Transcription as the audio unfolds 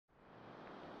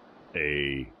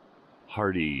A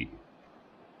hearty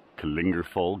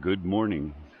Kerlingarfjoll good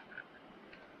morning.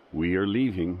 We are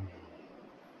leaving.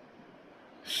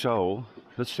 So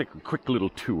let's take a quick little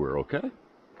tour, okay?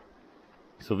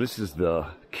 So this is the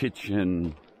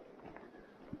kitchen,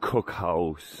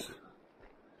 cookhouse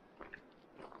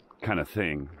kind of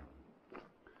thing.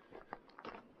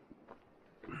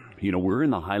 You know, we're in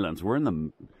the highlands. We're in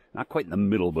the, not quite in the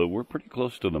middle, but we're pretty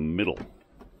close to the middle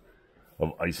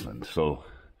of Iceland. So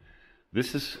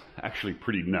this is actually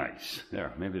pretty nice.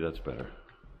 There, maybe that's better.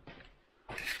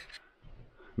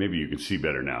 Maybe you can see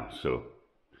better now. So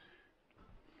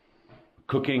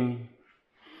cooking,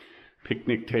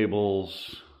 picnic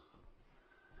tables,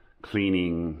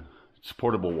 cleaning, it's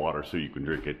portable water so you can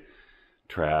drink it,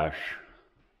 trash,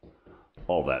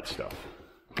 all that stuff.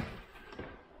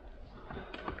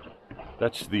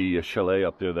 That's the chalet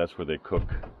up there. That's where they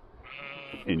cook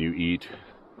and you eat.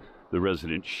 The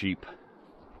resident sheep.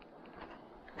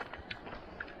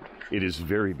 It is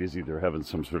very busy. They're having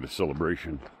some sort of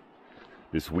celebration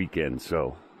this weekend,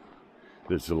 so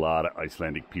there's a lot of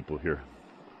Icelandic people here.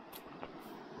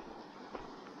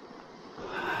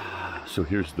 So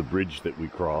here's the bridge that we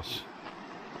cross.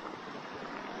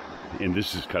 And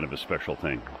this is kind of a special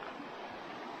thing.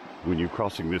 When you're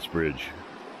crossing this bridge,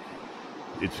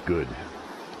 it's good.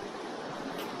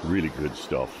 Really good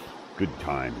stuff. Good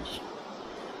times.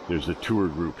 There's a tour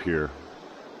group here,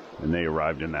 and they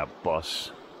arrived in that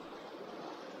bus.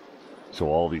 So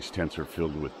all these tents are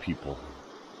filled with people.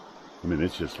 I mean,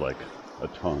 it's just like a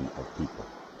ton of people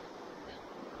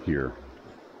here.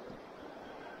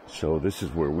 So this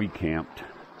is where we camped.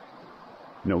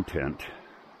 No tent.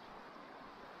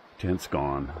 Tent's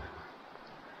gone.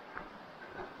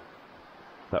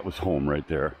 That was home right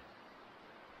there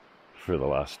for the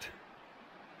last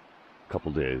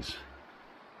couple days.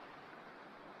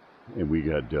 And we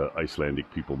got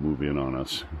Icelandic people move in on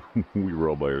us. We were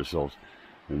all by ourselves.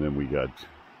 And then we got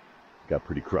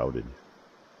pretty crowded.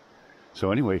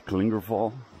 So anyway,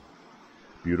 Kerlingarfjoll,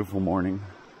 beautiful morning,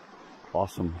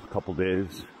 awesome couple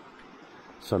days.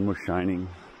 Sun was shining,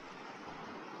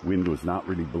 wind was not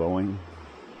really blowing.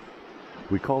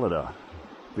 We call it a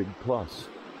big plus.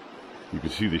 You can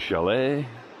see the chalet,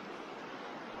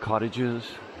 cottages,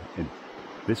 and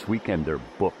this weekend they're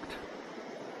booked.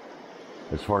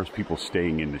 As far as people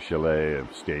staying in the chalet and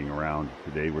staying around,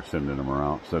 today we're sending them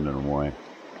around, sending them away.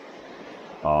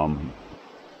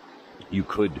 You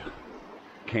could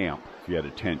camp. If you had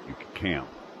a tent, you could camp.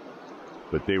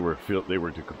 But they were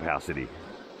to capacity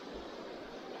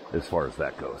as far as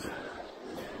that goes.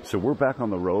 So we're back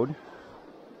on the road.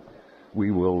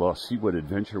 We will see what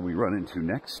adventure we run into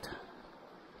next.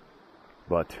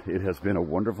 But it has been a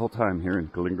wonderful time here in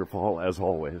Kerlingarfjoll, as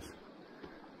always.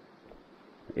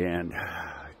 And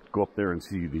go up there and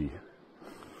see the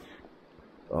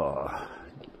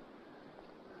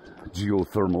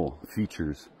geothermal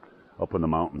features up in the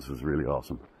mountains is really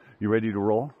awesome. You ready to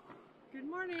roll? Good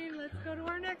morning. Let's go to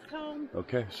our next home.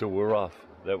 Okay, so we're off.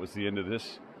 That was the end of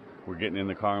this. We're getting in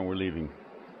the car and we're leaving.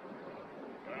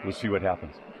 We'll see what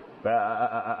happens.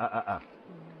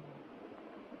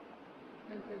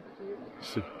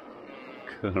 So,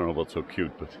 I don't know about so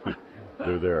cute, but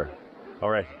they're there. All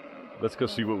right, let's go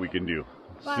see what we can do.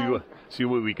 See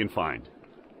what we can find.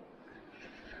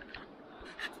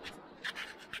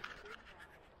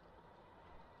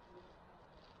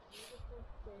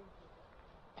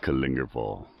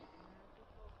 Kerlingarfjoll.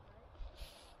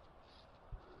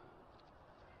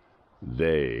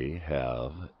 They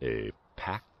have a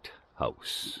packed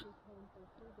house.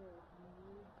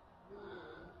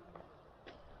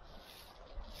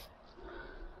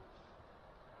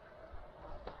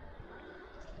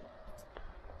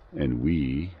 And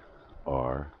we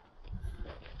are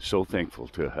so thankful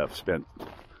to have spent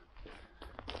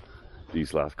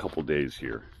these last couple days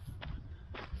here.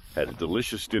 Had a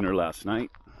delicious dinner last night.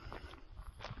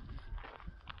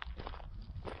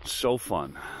 So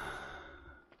fun.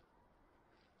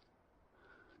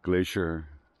 Glacier,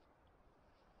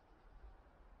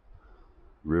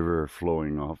 river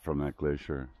flowing off from that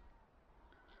glacier.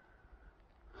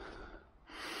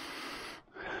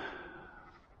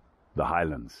 The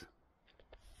highlands.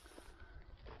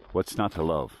 What's not to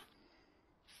love?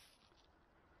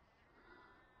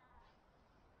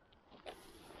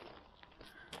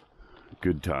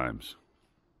 Good times.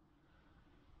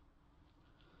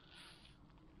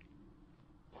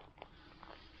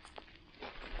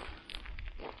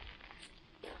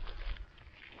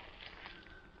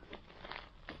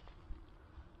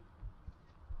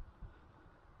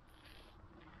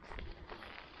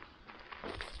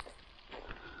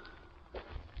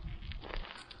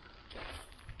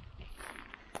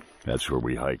 That's where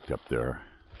we hiked up there.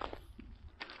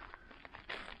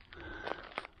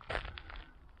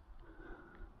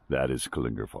 That is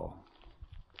Kerlingarfjoll.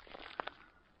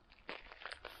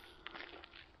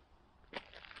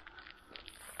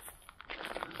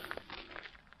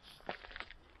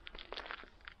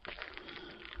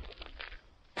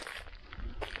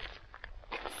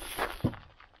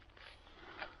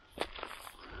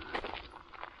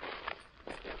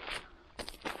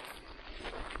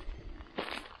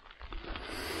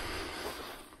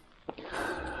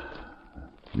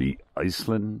 The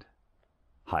Iceland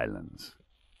Highlands.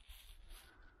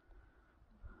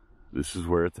 This is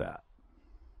where it's at.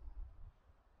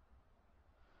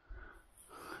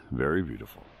 Very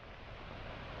beautiful.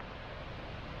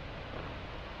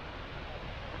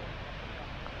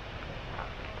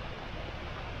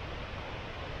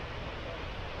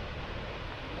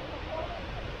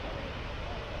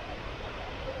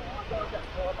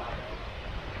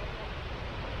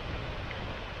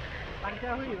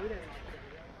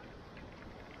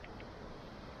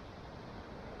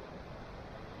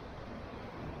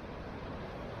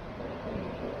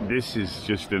 This is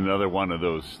just another one of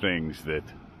those things that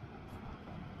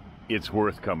it's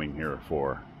worth coming here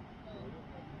for.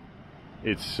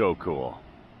 It's so cool.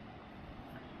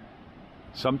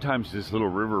 Sometimes this little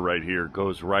river right here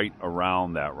goes right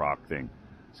around that rock thing.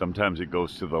 Sometimes it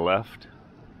goes to the left.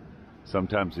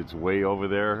 Sometimes it's way over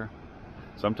there.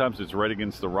 Sometimes it's right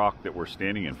against the rock that we're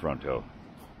standing in front of.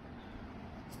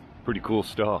 Pretty cool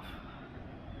stuff.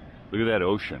 Look at that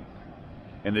ocean.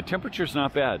 And the temperature's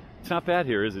not bad. It's not bad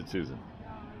here, is it, Susan?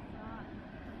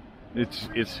 No, it's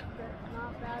not. It's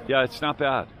Not bad. yeah, it's not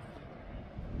bad.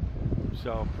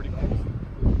 So pretty cool.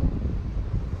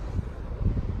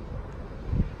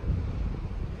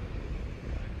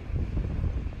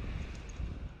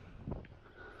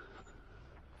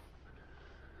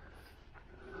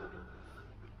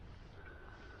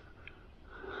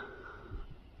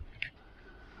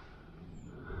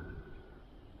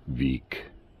 Vik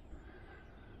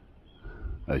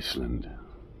Iceland.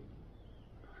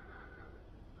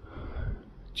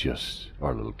 Just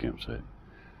our little campsite.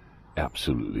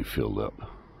 Absolutely filled up.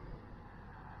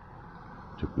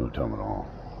 Took no time at all.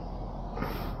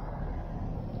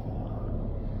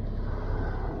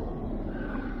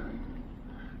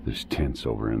 There's tents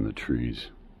over in the trees.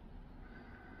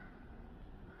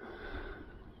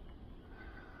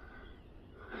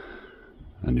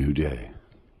 A new day.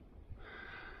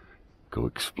 Go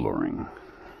exploring.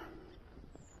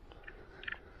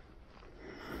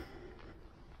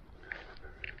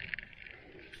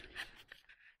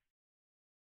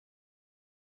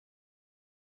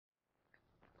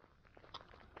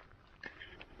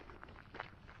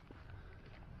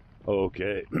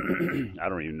 Okay, I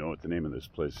don't even know what the name of this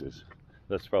place is.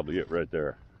 That's probably it right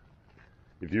there.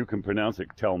 If you can pronounce it,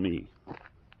 tell me.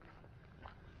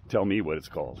 Tell me what it's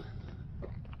called.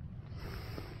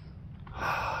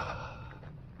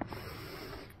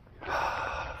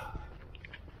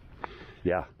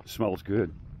 Yeah, smells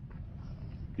good.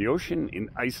 The ocean in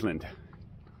Iceland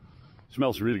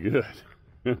smells really good.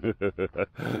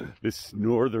 This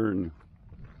northern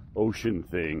ocean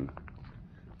thing,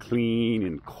 clean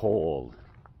and cold.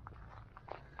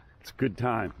 It's a good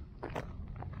time.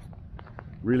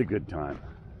 Really good time.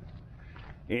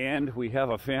 And we have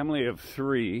a family of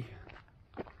 3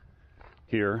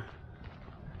 here,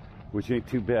 which ain't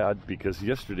too bad because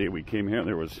yesterday we came here and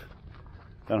there was,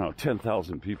 I don't know,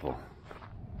 10,000 people.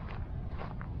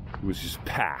 It was just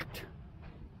packed.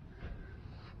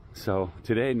 So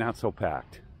today, not so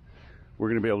packed. We're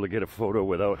gonna be able to get a photo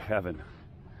without having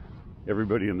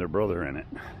everybody and their brother in it.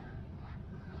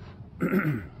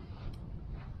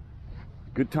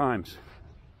 Good times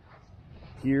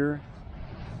here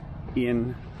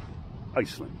in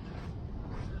Iceland.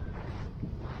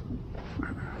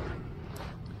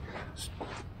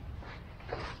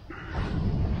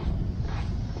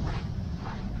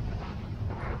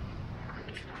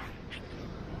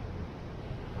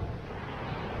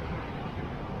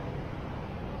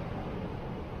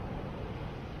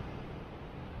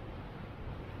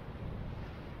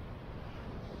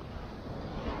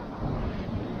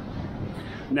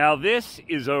 Now this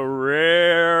is a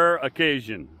rare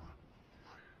occasion.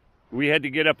 We had to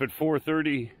get up at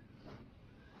 4:30,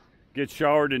 get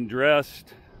showered and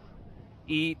dressed,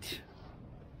 eat,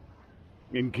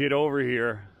 and get over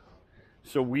here.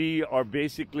 So we are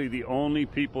basically the only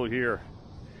people here.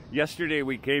 Yesterday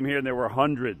we came here and there were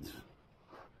hundreds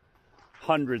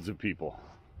of people.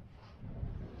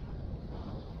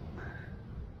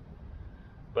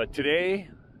 But today,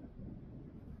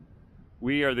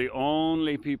 we are the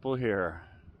only people here.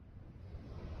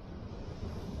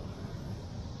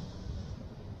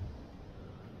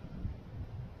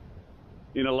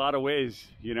 in a lot of ways,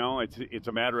 you know, it's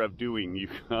a matter of doing. You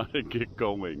gotta get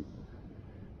going.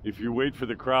 If you wait for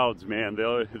the crowds, man,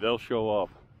 they'll show up.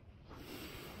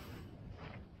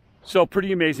 So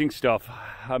pretty amazing stuff.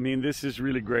 I mean, this is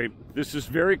really great. This is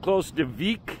very close to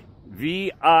Vik,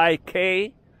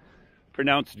 V-I-K,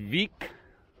 pronounced Vik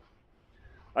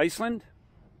Iceland,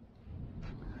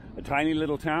 a tiny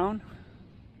little town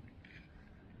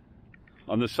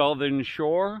on the southern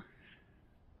shore.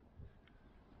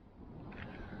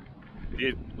 The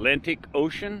Atlantic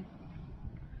Ocean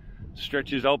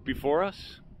stretches out before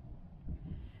us.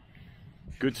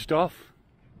 Good stuff.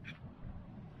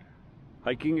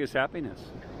 Hiking is happiness.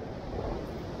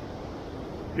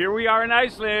 Here we are in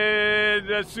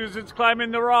Iceland. Susan's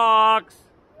climbing the rocks.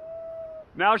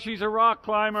 Now she's a rock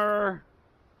climber.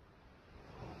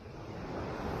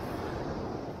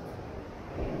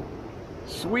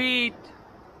 Sweet.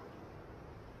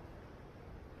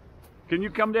 Can you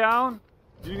come down?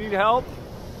 Do you need help?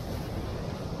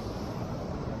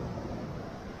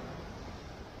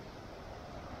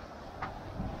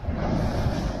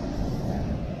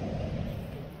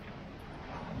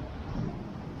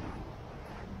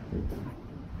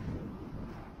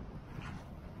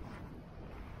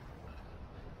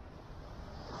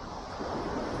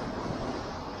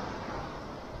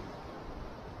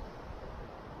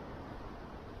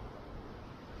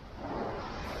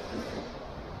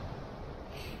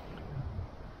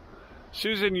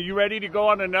 Susan, are you ready to go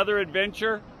on another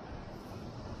adventure?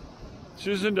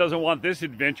 Susan doesn't want this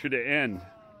adventure to end.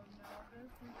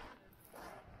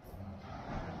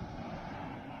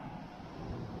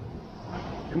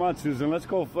 Come on, Susan, let's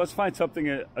go. Let's find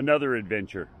something, another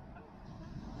adventure.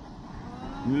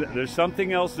 There's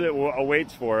something else that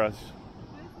awaits for us.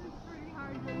 This is pretty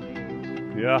hard to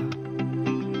leave. Yeah.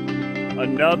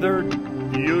 Another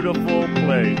beautiful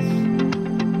place.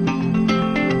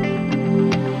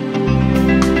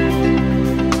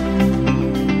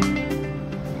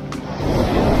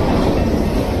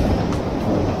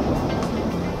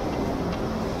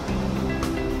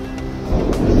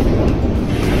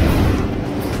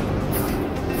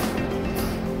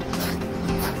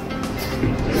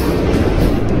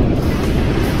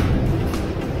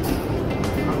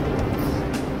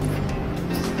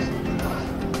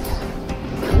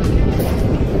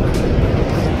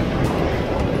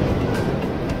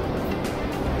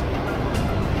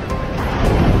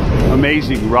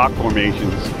 Amazing rock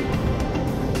formations.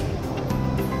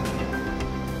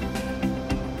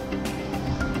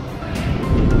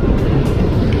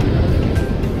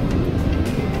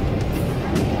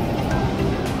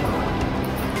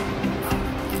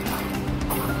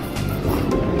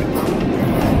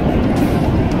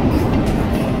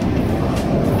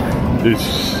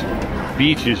 This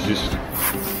beach is just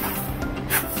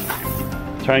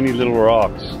tiny little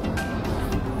rocks.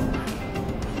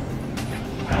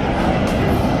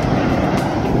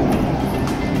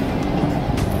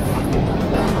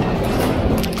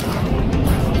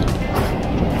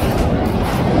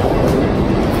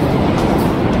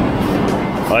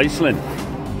 Iceland.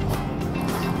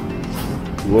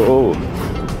 Whoa.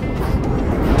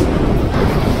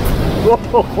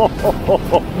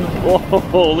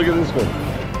 Whoa. Look at this one.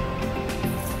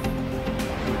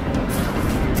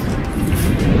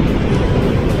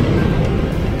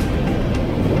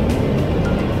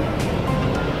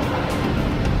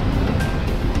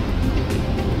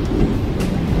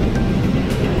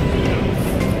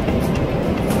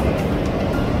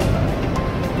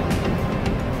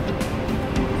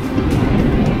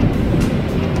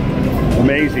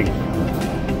 Amazing.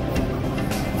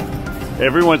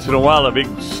 Every once in a while a big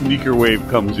sneaker wave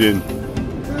comes in.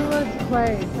 Fullest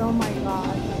place. Oh my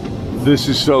god. This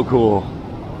is so cool.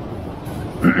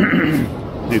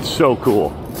 It's so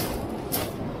cool.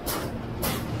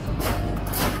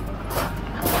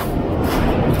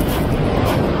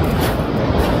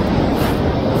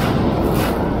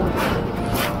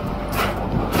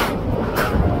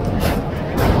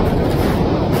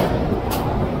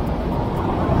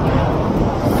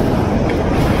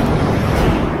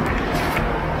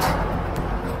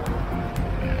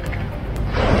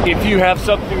 If you have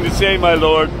something to say, my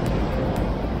lord,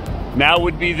 now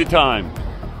would be the time.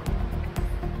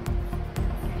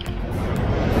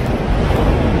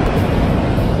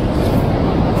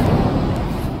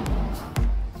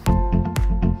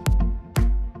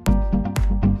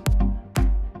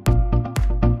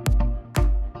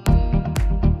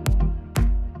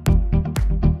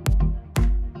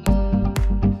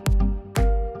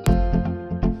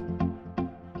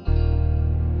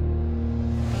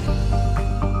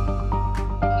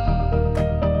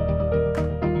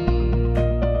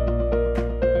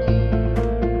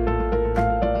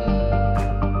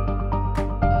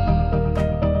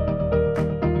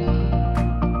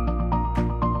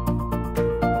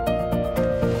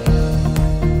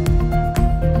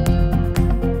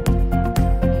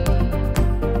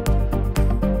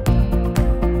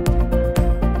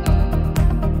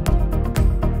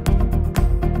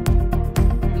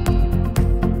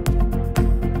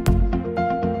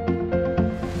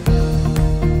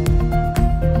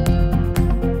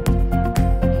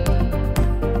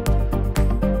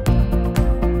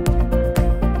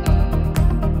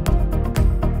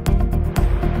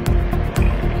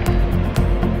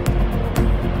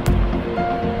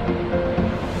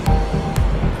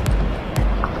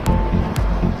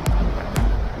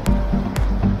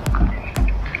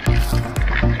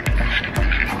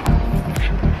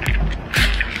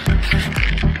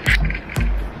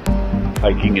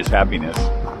 happiness.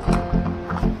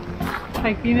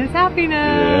 Hiking is happiness.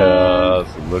 Yes,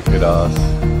 look at us.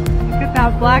 Look at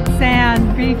that black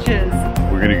sand beaches.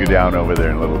 We're gonna go down over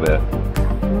there in a little bit.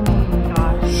 Oh my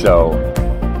gosh. So,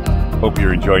 hope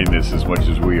you're enjoying this as much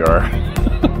as we are.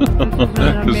 This is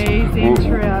an amazing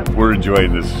trip. We're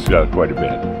enjoying this quite a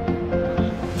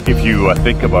bit. If you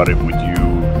think about it, would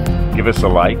you give us a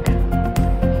like,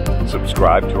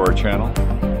 subscribe to our channel,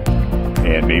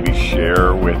 and maybe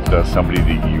share with somebody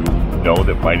that you know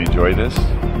that might enjoy this?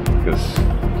 Because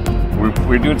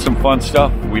we're doing some fun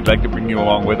stuff. We'd like to bring you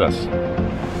along with us.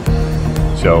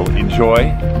 So enjoy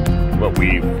what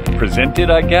we've presented,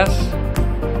 I guess,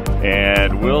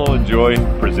 and we'll enjoy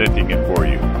presenting it for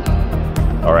you.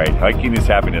 All right, hiking is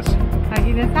happiness.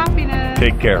 Hiking is happiness.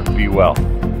 Take care. Be well.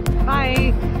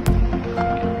 Bye.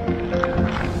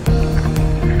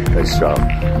 Nice job.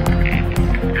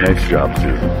 Nice job,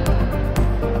 Susan.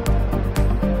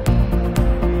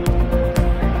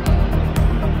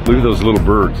 Look at those little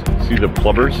birds. See the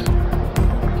plovers?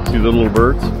 See the little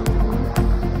birds?